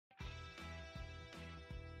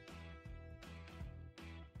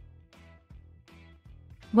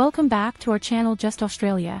Welcome back to our channel Just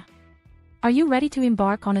Australia. Are you ready to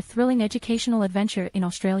embark on a thrilling educational adventure in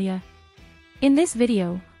Australia? In this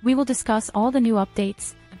video, we will discuss all the new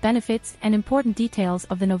updates, benefits and important details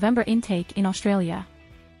of the November intake in Australia.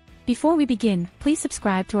 Before we begin, please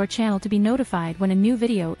subscribe to our channel to be notified when a new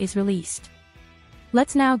video is released.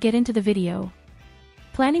 Let's now get into the video.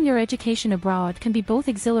 Planning your education abroad can be both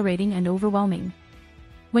exhilarating and overwhelming.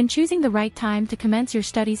 When choosing the right time to commence your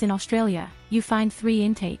studies in Australia, you find 3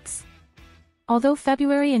 intakes. Although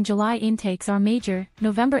February and July intakes are major,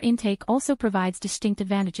 November intake also provides distinct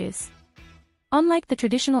advantages. Unlike the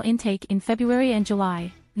traditional intake in February and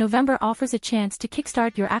July, November offers a chance to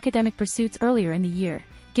kickstart your academic pursuits earlier in the year,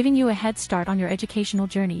 giving you a head start on your educational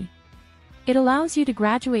journey. It allows you to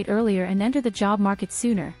graduate earlier and enter the job market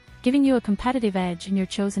sooner, giving you a competitive edge in your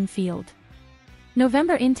chosen field.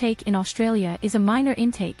 November intake in Australia is a minor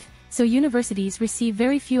intake, so universities receive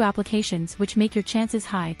very few applications, which make your chances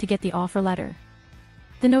high to get the offer letter.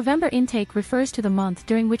 The November intake refers to the month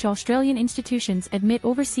during which Australian institutions admit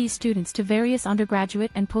overseas students to various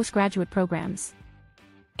undergraduate and postgraduate programs.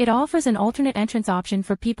 It offers an alternate entrance option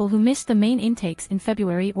for people who missed the main intakes in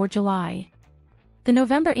February or July. The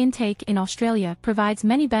November intake in Australia provides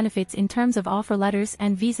many benefits in terms of offer letters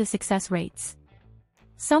and visa success rates.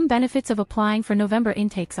 Some benefits of applying for November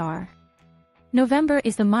intakes are: November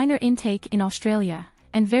is the minor intake in Australia,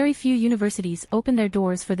 and very few universities open their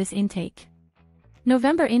doors for this intake.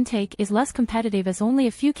 November intake is less competitive as only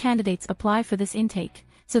a few candidates apply for this intake,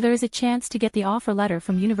 so there is a chance to get the offer letter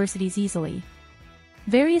from universities easily.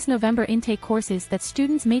 Various November intake courses that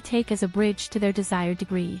students may take as a bridge to their desired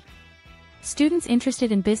degree. Students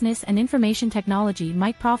interested in business and information technology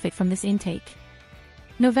might profit from this intake.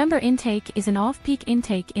 November intake is an off-peak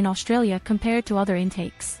intake in Australia compared to other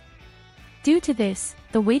intakes. Due to this,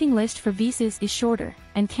 the waiting list for visas is shorter,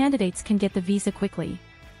 and candidates can get the visa quickly.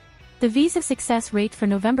 The visa success rate for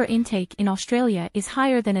November intake in Australia is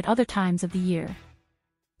higher than at other times of the year.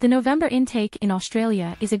 The November intake in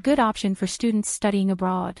Australia is a good option for students studying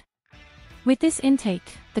abroad. With this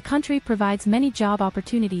intake, the country provides many job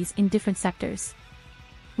opportunities in different sectors.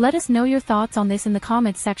 Let us know your thoughts on this in the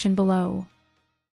comments section below.